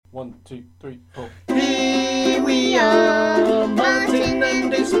1, 2, 3, 4. Here we are, Martin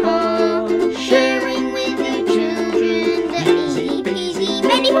and his pa, sharing with you children the easy peasy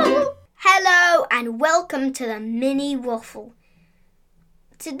mini waffle. Hello and welcome to the mini waffle.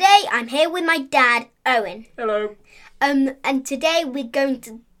 Today I'm here with my dad, Owen. Hello. And today we're going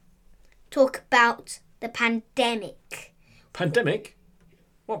to talk about the pandemic. Pandemic?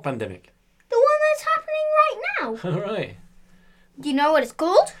 What pandemic? The one that's happening right now. All right. Do you know what it's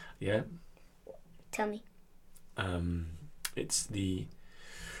called? Yeah. Tell me. It's the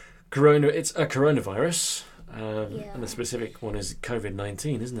corona. It's a coronavirus, Yeah. and the specific one is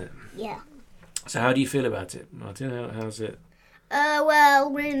COVID-19, isn't it? Yeah. So how do you feel about it, Martin? How's it?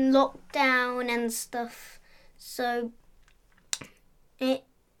 Well, we're in lockdown and stuff, so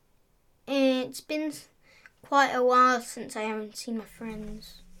it's been quite a while since I haven't seen my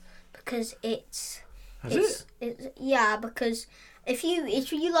friends because Has it's yeah, because if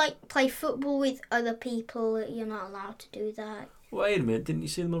you like play football with other people, you're not allowed to do that. Wait a minute. Didn't you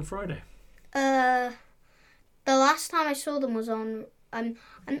see them on Friday? The last time I saw them was on. I'm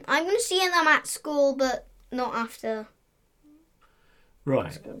going to see them at school, but not after.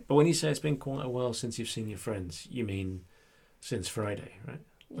 Right. School. But when you say it's been quite a while since you've seen your friends, you mean since Friday, right?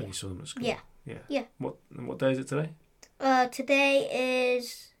 When you saw them at school. Yeah. Yeah. Yeah. What day is it today? Today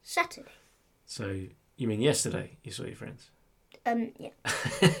is Saturday. So you mean yesterday you saw your friends? Yeah.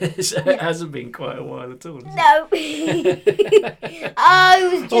 So it hasn't been quite a while at all. Has it? No. I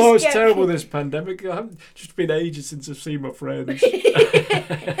was just Oh, it's joking. terrible, this pandemic. I haven't just been ages since I've seen my friends.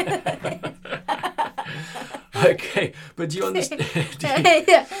 Okay, but do you understand?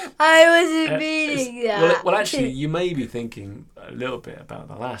 I wasn't meaning that. Well, actually, you may be thinking a little bit about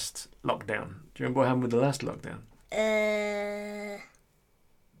the last lockdown. Do you remember what happened with the last lockdown?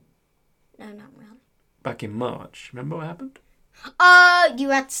 No, not really. Back in March. Remember what happened? You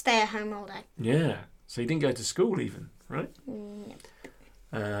had to stay at home all day. Yeah. So you didn't go to school even, right? No.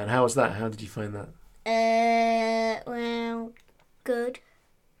 And how was that? How did you find that? Well, good.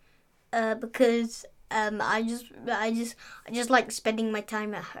 Because I just like spending my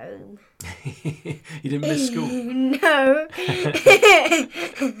time at home. You didn't miss school? No.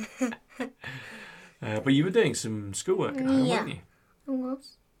 But you were doing some schoolwork at home, Yeah. weren't you? I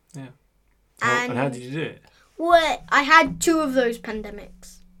was. Yeah. And And how did you do it? Well, I had 2 of those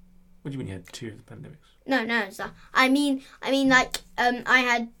pandemics. What do you mean you had 2 of the pandemics? No, it's not. I mean, like, I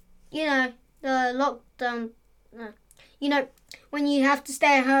had, the lockdown. When you have to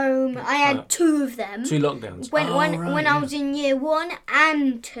stay at home. I had 2 of them. 2 lockdowns. When Right, I was in year 1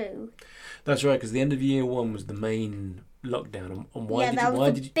 and 2. That's right, because the end of year 1 was the main lockdown. And why Yeah, did that you? was Why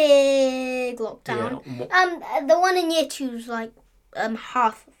a did you? big lockdown. Yeah, The one in year 2 was like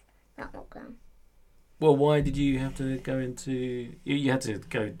half of that lockdown. well, why did you have to go into? You had to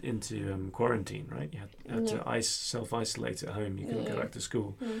go into quarantine, right? You had to self-isolate at home. You couldn't go back to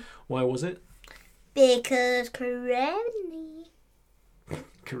school. Mm. Why was it? Because corona.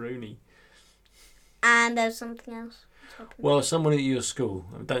 Corona. And there's something else. Well, someone at your school.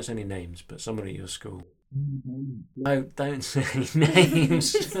 Don't say any names, but someone at your school. No, don't say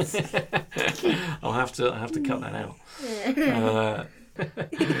names. I'll have to cut that out.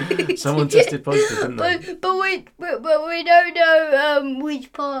 Someone tested positive, didn't they? But we don't know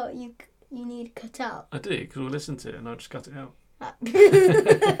which part you need to cut out. I do, because we'll listen to it and I'll just cut it out.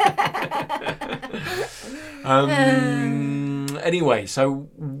 Anyway, so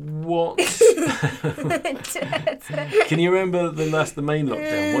what? Can you remember the main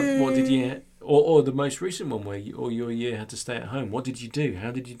lockdown? What did you, or the most recent one where your year had to stay at home? What did you do?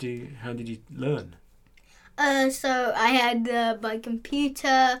 How did you learn? So I had my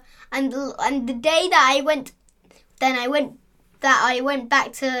computer, and the day that I went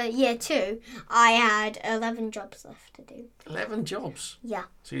back to year 2, I had 11 jobs left to do. 11 jobs. Yeah.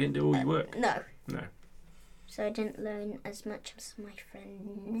 So you didn't do all your work. No. No. So I didn't learn as much as my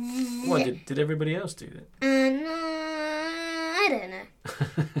friends. Why did everybody else do that? I don't know.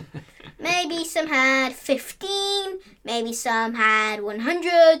 Maybe some had 15. Maybe some had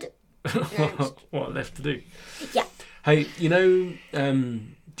 100. What left to do? Yeah. Hey, do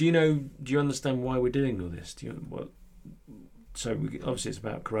you understand why we're doing all this? Obviously it's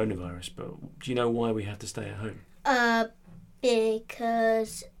about coronavirus, but do you know why we have to stay at home?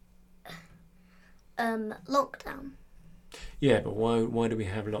 Because lockdown. Yeah, but why do we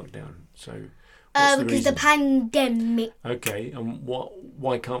have lockdown? So Because the pandemic. Okay, and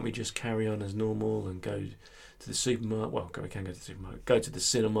why can't we just carry on as normal and go to the supermarket? Well, we can go to the supermarket, go to the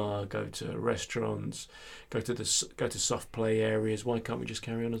cinema, go to restaurants, go to soft play areas. Why can't we just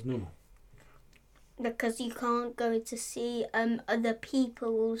carry on as normal? because you can't go to see other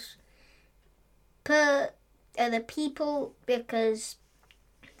people because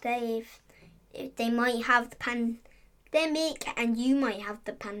they might have the pandemic and you might have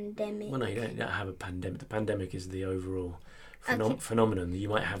the pandemic. Well, no, you don't have a pandemic. The pandemic is the overall phenomenon. You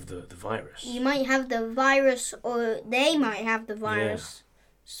might have the virus. You might have the virus, or they might have the virus.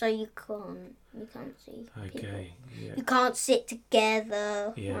 So you can't see people. Yeah. You can't sit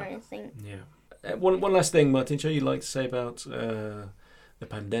together or anything. Yeah. One last thing, Martin, shall you like to say about the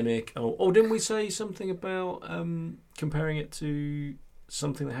pandemic? Oh, didn't we say something about comparing it to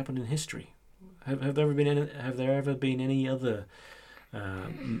something that happened in history? Have there ever been any other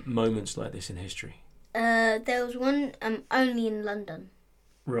moments like this in history? There was one only in London.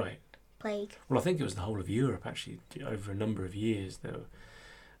 Right. Plague. Well, I think it was the whole of Europe actually. Over a number of years,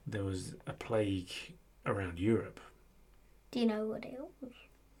 there was a plague around Europe. Do you know what it was?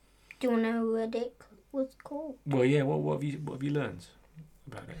 Do you know what it was called? Well, yeah. What have you learned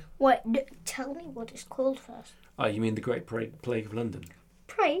about it? Tell me what it's called first. Oh, you mean the Great Plague of London?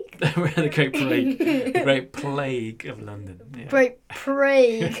 Plague? The Great Plague. The Great Plague of London. Yeah. Great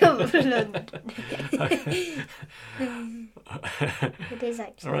Plague of London. It is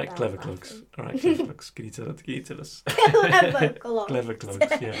actually. All right, clever clogs. Can you tell us? Clever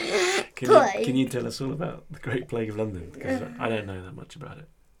clogs. Yeah. Can you tell us all about the Great Plague of London? Because I don't know that much about it.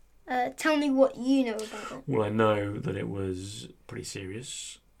 Tell me what you know about it. Well, I know that it was pretty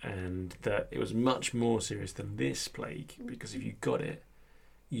serious, and that it was much more serious than this plague, because if you got it,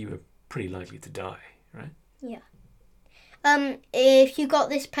 you were pretty likely to die, right? Yeah. If you got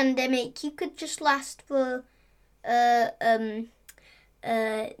this pandemic, you could just last for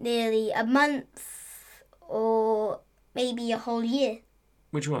nearly a month or maybe a whole year.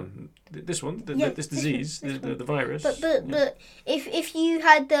 Which one? This one? This disease, the virus? But if you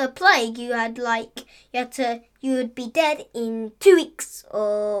had the plague, you would be dead in 2 weeks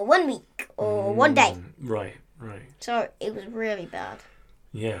or 1 week or 1 day. Right. So it was really bad.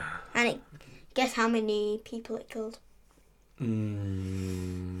 Yeah. And guess how many people it killed?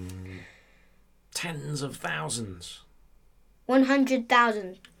 Tens of thousands.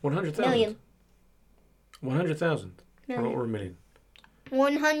 100,000. 100,000? Million. 100,000? Million. Or a million?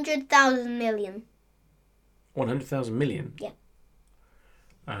 100,000 million. 100,000 million? Yeah.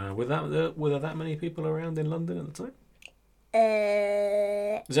 Were there that many people around in London at the time?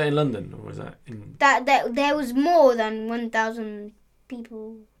 Uh, Was that in London, or was that in... That there was more than 1,000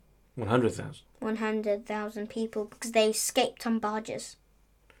 people. 100,000? 100,000 people, because they escaped on barges.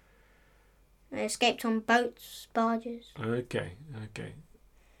 They escaped on boats, barges. Okay.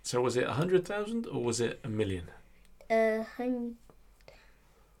 So was it 100,000 or was it a million? 100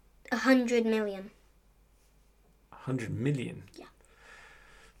 million. 100 million? Yeah.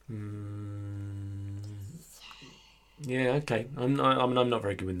 Yeah, okay. I'm not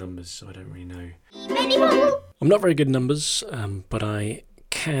very good with numbers, so I don't really know. Many more. I'm not very good at numbers, but I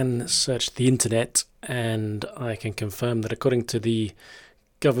can search the internet, and I can confirm that according to the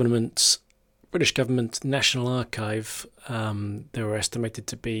British government National Archive, there were estimated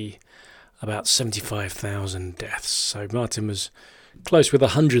to be about 75,000 deaths. So Martin was close with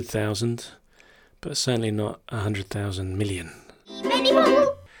 100,000, but certainly not 100,000 million. Many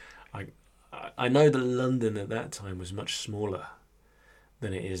more. I know that London at that time was much smaller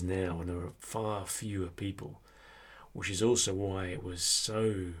than it is now, and there were far fewer people, which is also why it was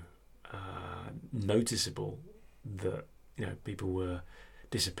so noticeable that people were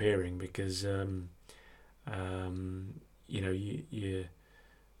disappearing, because the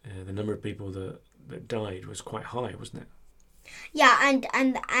number of people that died was quite high, wasn't it? Yeah,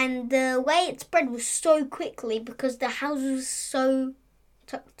 and the way it spread was so quickly because the houses were so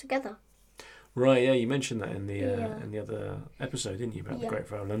tucked together. Right, yeah, you mentioned that in the other episode, didn't you, about the Great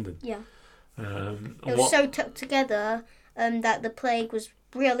Fire of London? Yeah. It was so tucked together that the plague was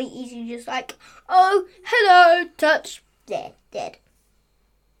really easy, just like, oh, hello, touch, dead.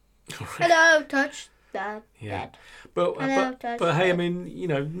 Hello, touch, dead. But Hello, touch, but hey, dead. I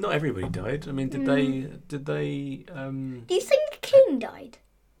mean, not everybody died. I mean, did they? Do you think the king died?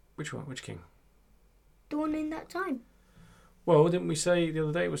 Which one? Which king? The one in that time. Well, didn't we say the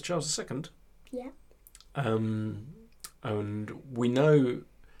other day it was Charles II? Yeah. And we know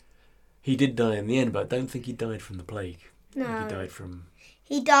he did die in the end, but I don't think he died from the plague. No. I think he died from...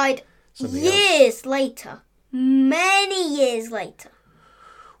 He died something years else. later. Many years later.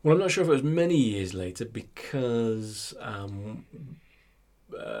 Well, I'm not sure if it was many years later, because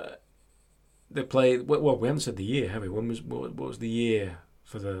the plague... Well, we haven't said the year, have we? What was the year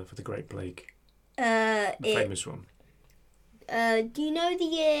for the Great Plague? The famous one. Do you know the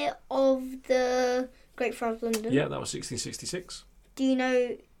year of the Great Fire of London? Yeah, that was 1666. Do you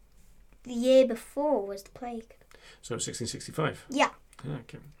know the year before was the plague? So 1665. Yeah.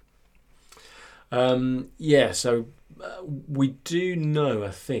 Okay. So we do know,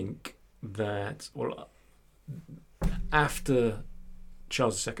 I think, that after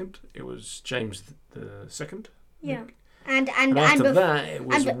Charles II, it was James the Second. Yeah. And after that, it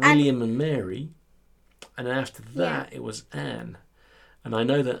was William and Mary, and after that, it was Anne. And I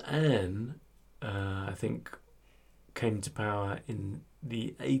know that Anne, I think, came to power in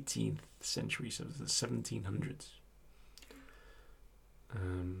the 18th century, so the 1700s.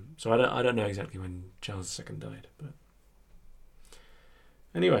 So I don't know exactly when Charles II died, but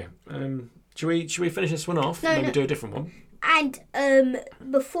anyway, should we finish this one off? Maybe do a different one. And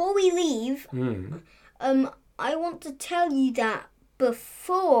before we leave, I want to tell you that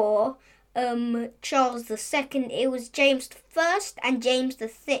before Charles II, it was James I and James the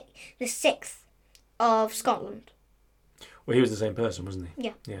Sixth of Scotland. Well, he was the same person, wasn't he?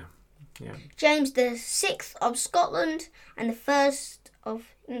 Yeah. Yeah. James the Sixth of Scotland and the First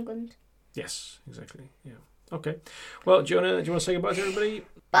of England. Yes, exactly. Yeah. Okay. Well, do you want to say goodbye to everybody?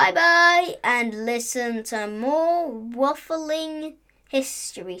 Bye bye, and listen to more waffling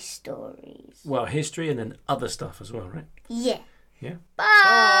history stories. Well, history and then other stuff as well, right? Yeah. Yeah.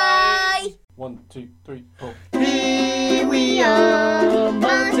 Bye. 1, 2, 3, 4. Here we are,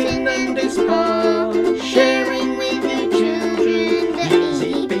 Martin and his pa.